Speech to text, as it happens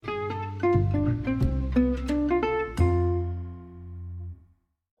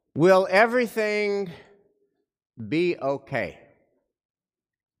Will everything be okay?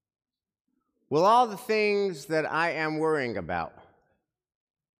 Will all the things that I am worrying about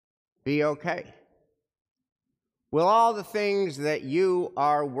be okay? Will all the things that you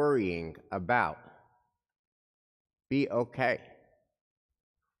are worrying about be okay?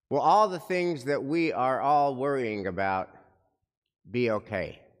 Will all the things that we are all worrying about be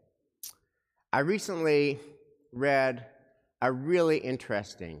okay? I recently read a really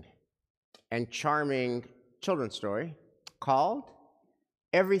interesting and charming children's story called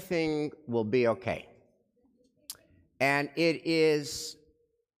Everything Will Be Okay. And it is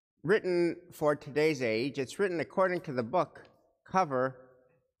written for today's age. It's written according to the book cover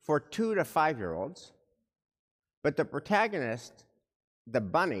for 2 to 5-year-olds. But the protagonist, the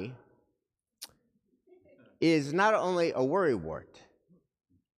bunny, is not only a worrywart.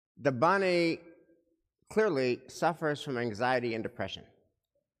 The bunny clearly suffers from anxiety and depression.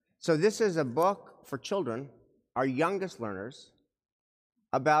 So this is a book for children, our youngest learners,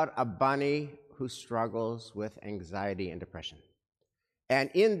 about a bunny who struggles with anxiety and depression.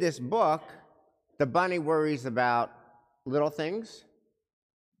 And in this book, the bunny worries about little things,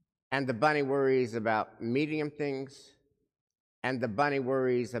 and the bunny worries about medium things, and the bunny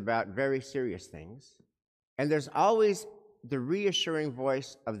worries about very serious things. And there's always the reassuring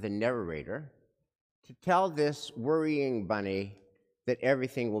voice of the narrator to tell this worrying bunny that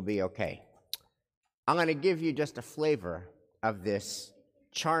everything will be okay. I'm going to give you just a flavor of this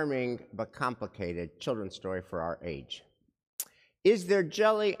charming but complicated children's story for our age. Is there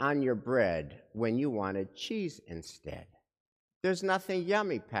jelly on your bread when you wanted cheese instead? There's nothing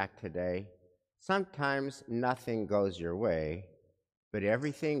yummy packed today. Sometimes nothing goes your way, but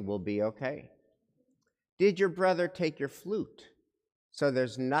everything will be okay. Did your brother take your flute? So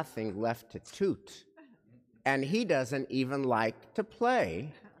there's nothing left to toot, and he doesn't even like to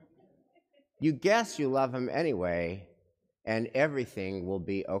play. You guess you love him anyway, and everything will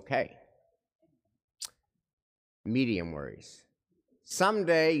be okay. Medium worries.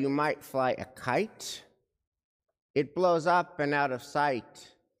 Someday you might fly a kite. It blows up and out of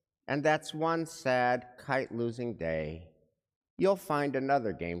sight, and that's one sad kite-losing day. You'll find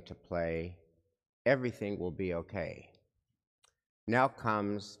another game to play. Everything will be okay. Now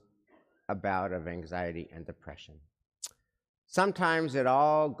comes a bout of anxiety and depression. Sometimes it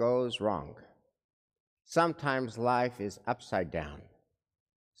all goes wrong. Sometimes life is upside down.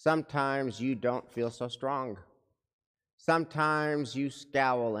 Sometimes you don't feel so strong. Sometimes you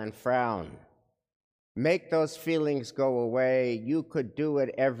scowl and frown. Make those feelings go away. You could do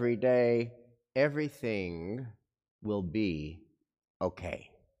it every day. Everything will be okay.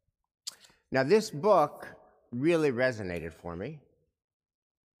 Now, this book really resonated for me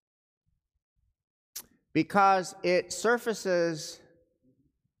because it surfaces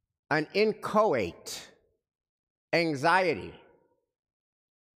an inchoate anxiety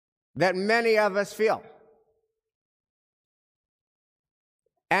that many of us feel.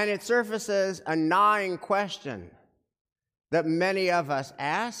 And it surfaces a gnawing question that many of us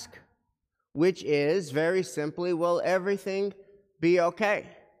ask, which is very simply, will everything be okay?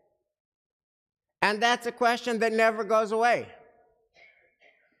 And that's a question that never goes away.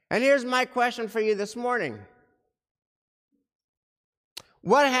 And here's my question for you this morning.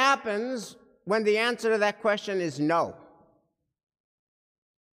 What happens when the answer to that question is no?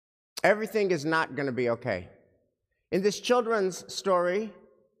 Everything is not going to be okay. In this children's story,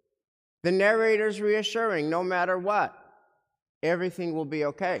 the narrator's reassuring, no matter what, everything will be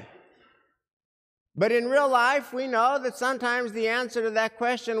okay. But in real life, we know that sometimes the answer to that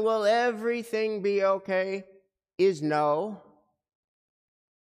question, will everything be okay, is no.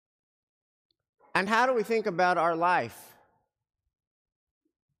 And how do we think about our life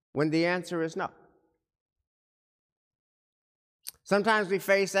when the answer is no? Sometimes we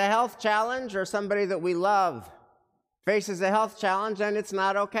face a health challenge, or somebody that we love faces a health challenge and it's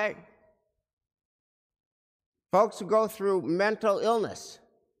not okay. Folks who go through mental illness,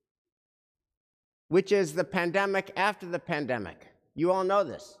 which is the pandemic after the pandemic. You all know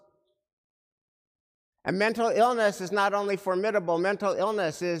this. And mental illness is not only formidable, mental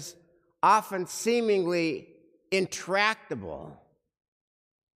illness is often seemingly intractable.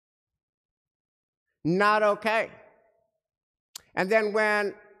 Not okay. And then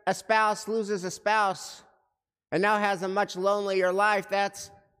when a spouse loses a spouse and now has a much lonelier life, that's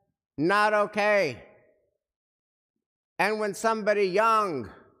not okay. And when somebody young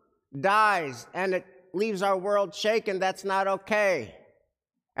dies and it leaves our world shaken, that's not okay.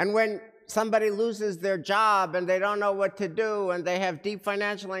 And when somebody loses their job and they don't know what to do and they have deep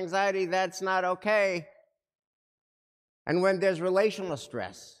financial anxiety, that's not okay. And when there's relational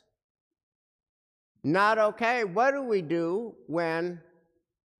stress Not okay. What do we do when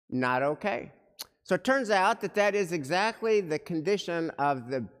not okay? So it turns out that that is exactly the condition of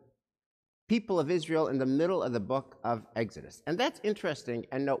the people of Israel in the middle of the book of Exodus. And that's interesting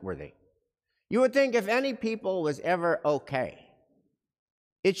and noteworthy. You would think if any people was ever okay,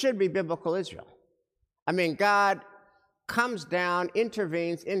 it should be biblical Israel. I mean, God comes down,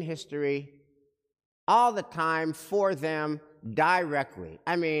 intervenes in history all the time for them directly.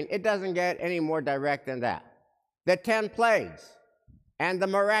 I mean, it doesn't get any more direct than that. The 10 plagues and the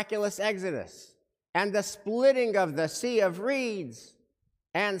miraculous Exodus and the splitting of the Sea of Reeds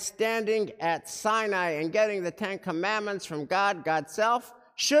and standing at Sinai and getting the 10 Commandments from God, God's self,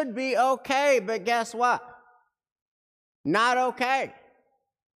 should be okay, but guess what? Not okay.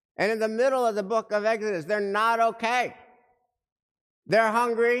 And in the middle of the book of Exodus, they're not okay. They're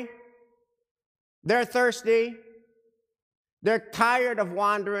hungry. They're thirsty. They're tired of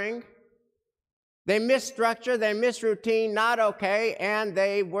wandering. They miss structure. They miss routine. Not okay. And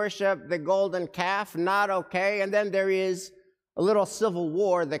they worship the golden calf. Not okay. And then there is a little civil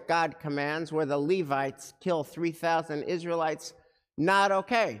war that God commands where the Levites kill 3,000 Israelites. Not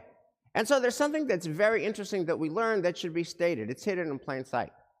okay. And so there's something that's very interesting that we learn that should be stated. It's hidden in plain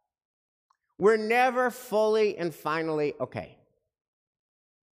sight. We're never fully and finally okay.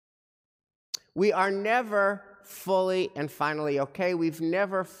 We are never fully and finally okay. We've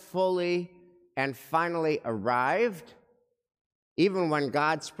never fully and finally arrived, even when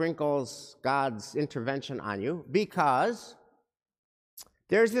God sprinkles God's intervention on you, because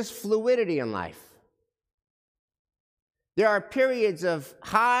there's this fluidity in life. There are periods of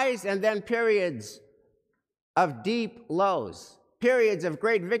highs and then periods of deep lows, periods of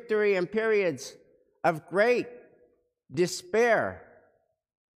great victory and periods of great despair.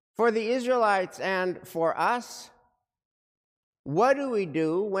 For the Israelites and for us, what do we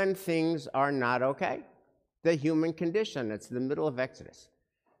do when things are not okay? The human condition. It's the middle of Exodus.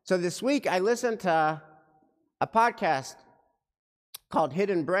 So this week I listened to a podcast called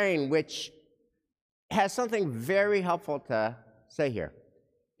Hidden Brain, which has something very helpful to say here.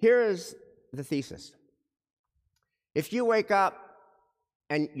 Here is the thesis. If you wake up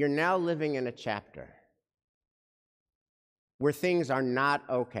and you're now living in a chapter where things are not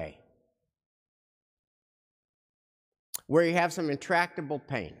okay, where you have some intractable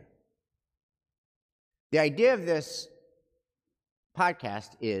pain, the idea of this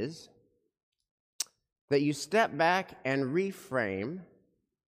podcast is that you step back and reframe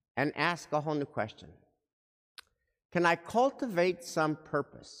and ask a whole new question. Can I cultivate some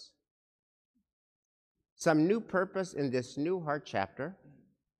purpose, some new purpose in this new hard chapter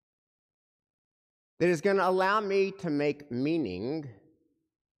that is going to allow me to make meaning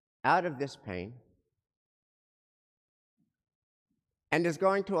out of this pain and is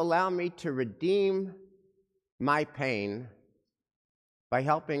going to allow me to redeem my pain by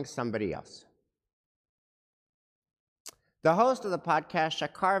helping somebody else? The host of the podcast,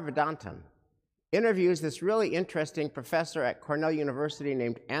 Shakar Vedantam, interviews this really interesting professor at Cornell University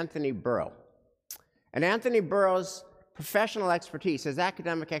named Anthony Burrow. And Anthony Burrow's professional expertise, his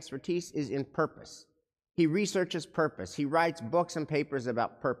academic expertise, is in purpose. He researches purpose. He writes books and papers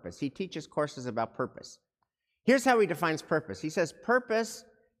about purpose. He teaches courses about purpose. Here's how he defines purpose. He says purpose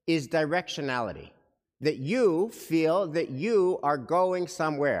is directionality, that you feel that you are going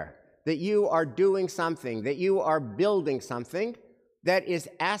somewhere, that you are doing something, that you are building something that is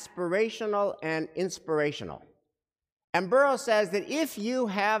aspirational and inspirational. And Burrow says that if you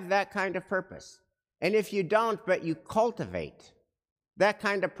have that kind of purpose, and if you don't, but you cultivate that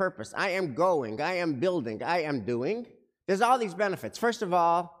kind of purpose, I am going, I am building, I am doing, there's all these benefits. First of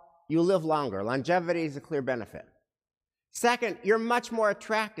all, you live longer. Longevity is a clear benefit. Second, you're much more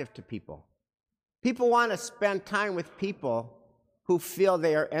attractive to people. People want to spend time with people who feel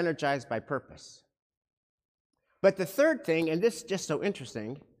they are energized by purpose. But the third thing, and this is just so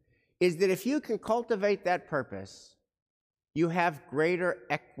interesting, is that if you can cultivate that purpose, you have greater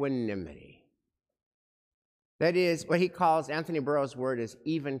equanimity. That is, what he calls, Anthony Burrow's word is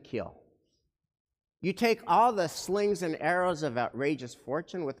even keel. You take all the slings and arrows of outrageous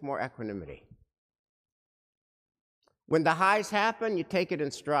fortune with more equanimity. When the highs happen, you take it in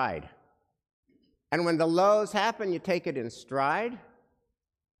stride. And when the lows happen, you take it in stride.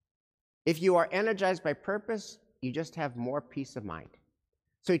 If you are energized by purpose, you just have more peace of mind.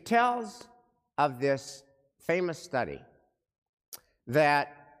 So he tells of this famous study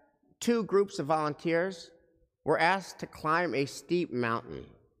that 2 groups of volunteers were asked to climb a steep mountain.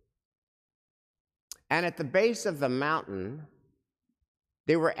 And at the base of the mountain,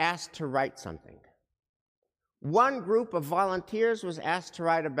 they were asked to write something. One group of volunteers was asked to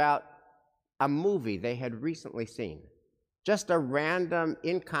write about a movie they had recently seen. Just a random,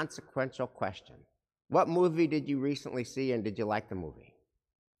 inconsequential question. What movie did you recently see, and did you like the movie?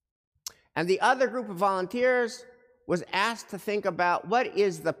 And the other group of volunteers was asked to think about what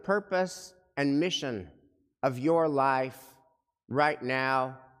is the purpose and mission of your life right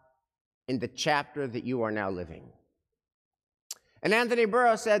now in the chapter that you are now living. And Anthony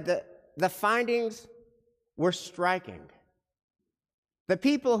Burroughs said that the findings were striking. The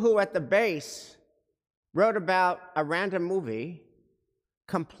people who at the base wrote about a random movie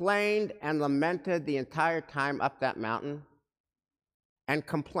complained and lamented the entire time up that mountain, and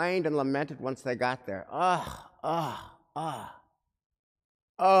complained and lamented once they got there.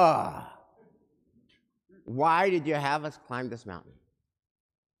 Why did you have us climb this mountain?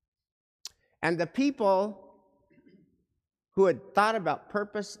 And the people who had thought about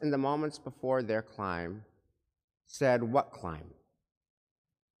purpose in the moments before their climb said, what climb?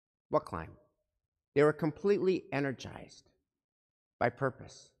 What climb? They were completely energized by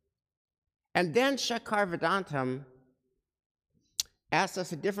purpose. And then Shekhar Vedantam asked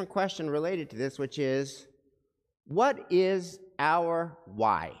us a different question related to this, which is, what is our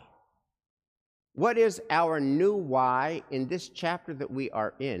why? What is our new why in this chapter that we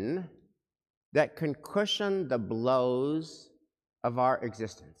are in that can cushion the blows of our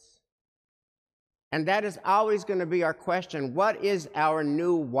existence? And that is always going to be our question. What is our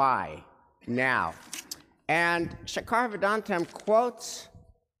new why now? And Shekhar Vedantam quotes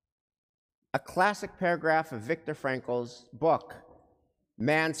a classic paragraph of Viktor Frankl's book,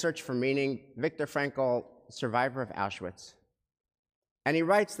 Man's Search for Meaning, Viktor Frankl, survivor of Auschwitz. And he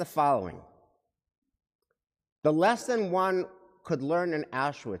writes the following: the lesson one could learn in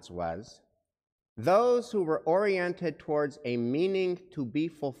Auschwitz was, those who were oriented towards a meaning to be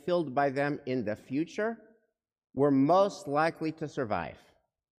fulfilled by them in the future were most likely to survive.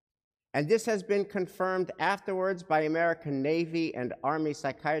 And this has been confirmed afterwards by American Navy and Army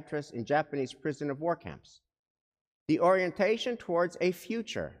psychiatrists in Japanese prisoner of war camps. The orientation towards a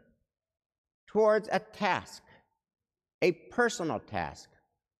future, towards a task, a personal task,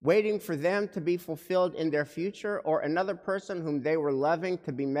 waiting for them to be fulfilled in their future or another person whom they were loving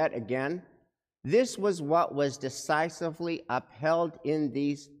to be met again, this was what was decisively upheld in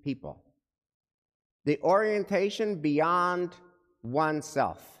these people. The orientation beyond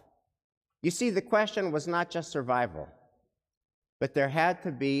oneself. You see, the question was not just survival, but there had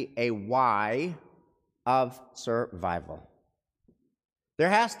to be a why of survival. There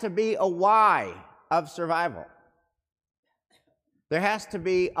has to be a why of survival. There has to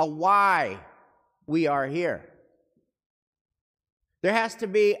be a why we are here. There has to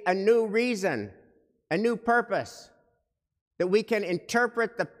be a new reason, a new purpose, that we can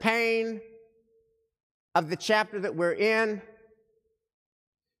interpret the pain of the chapter that we're in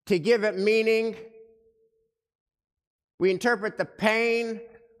to give it meaning. We interpret the pain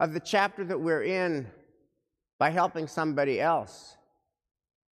of the chapter that we're in by helping somebody else.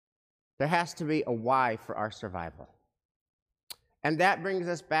 There has to be a why for our survival. And that brings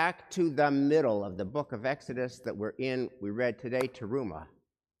us back to the middle of the book of Exodus that we're in. We read today, Terumah.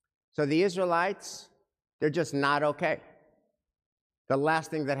 So the Israelites, they're just not okay. The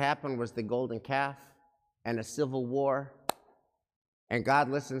last thing that happened was the golden calf and a civil war. And God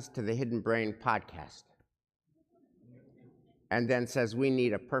listens to the Hidden Brain podcast and then says, we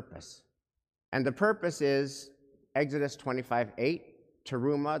need a purpose. And the purpose is Exodus 25:8,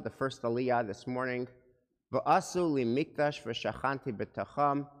 Terumah, the first Aliyah this morning. V'asu li mikdash v'shachanti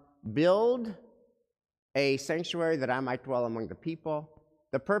b'tacham. Build a sanctuary that I might dwell among the people.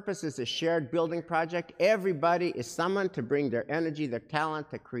 The purpose is a shared building project. Everybody is summoned to bring their energy, their talent,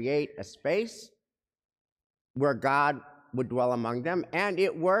 to create a space where God would dwell among them, and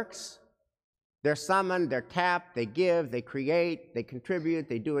it works. They're summoned, they're tapped, they give, they create, they contribute,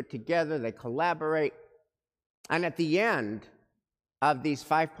 they do it together, they collaborate. And at the end of these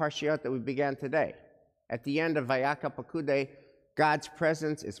 5 parshiot that we began today, at the end of Vayaka Pakude, God's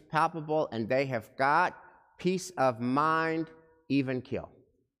presence is palpable, and they have got peace of mind, even kill.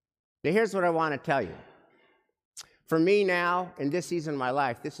 Now here's what I want to tell you. For me now, in this season of my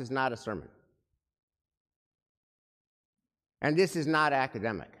life, this is not a sermon. And this is not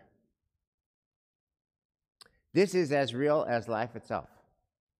academic. This is as real as life itself.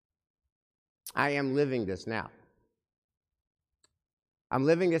 I am living this now. I'm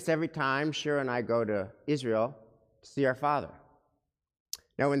living this every time Shira and I go to Israel to see our father.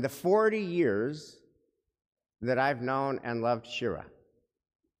 Now, in the 40 years that I've known and loved Shira,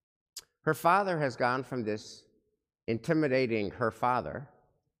 her father has gone from this intimidating her father,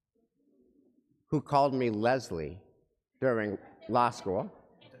 who called me Leslie during law school,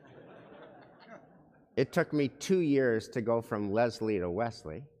 It took me 2 years to go from Leslie to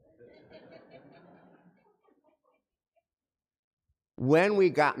Wesley. When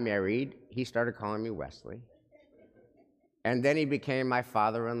we got married, he started calling me Wesley. And then he became my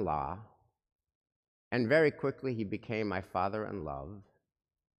father-in-law. And very quickly, he became my father-in-love.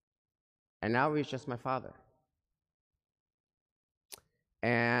 And now he's just my father.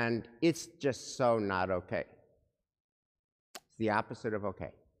 And it's just so not okay. It's the opposite of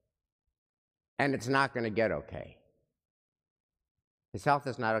okay. And it's not going to get okay. His health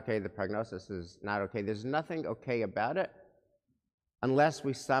is not okay. The prognosis is not okay. There's nothing okay about it unless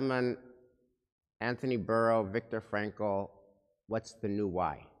we summon Anthony Burrow, Viktor Frankl. What's the new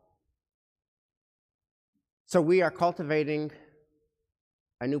why? So we are cultivating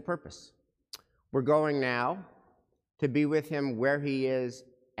a new purpose. We're going now to be with him where he is,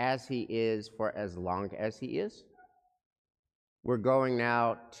 as he is, for as long as he is. We're going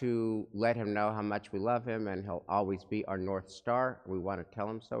now to let him know how much we love him, and he'll always be our North Star. We want to tell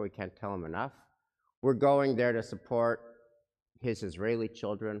him so. We can't tell him enough. We're going there to support his Israeli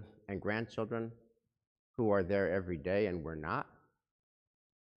children and grandchildren who are there every day, and we're not.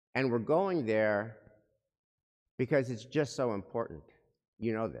 And we're going there because it's just so important.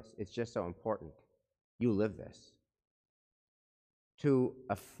 You know this. It's just so important. You live this. To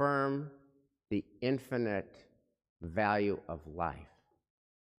affirm the infinite value of life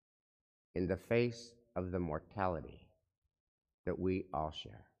in the face of the mortality that we all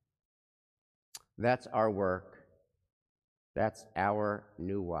share. That's our work. That's our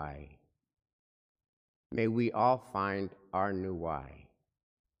new why. May we all find our new why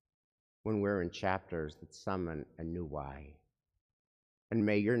when we're in chapters that summon a new why. And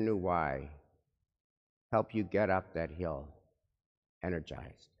may your new why help you get up that hill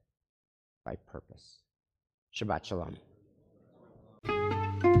energized by purpose. Shabbat Shalom.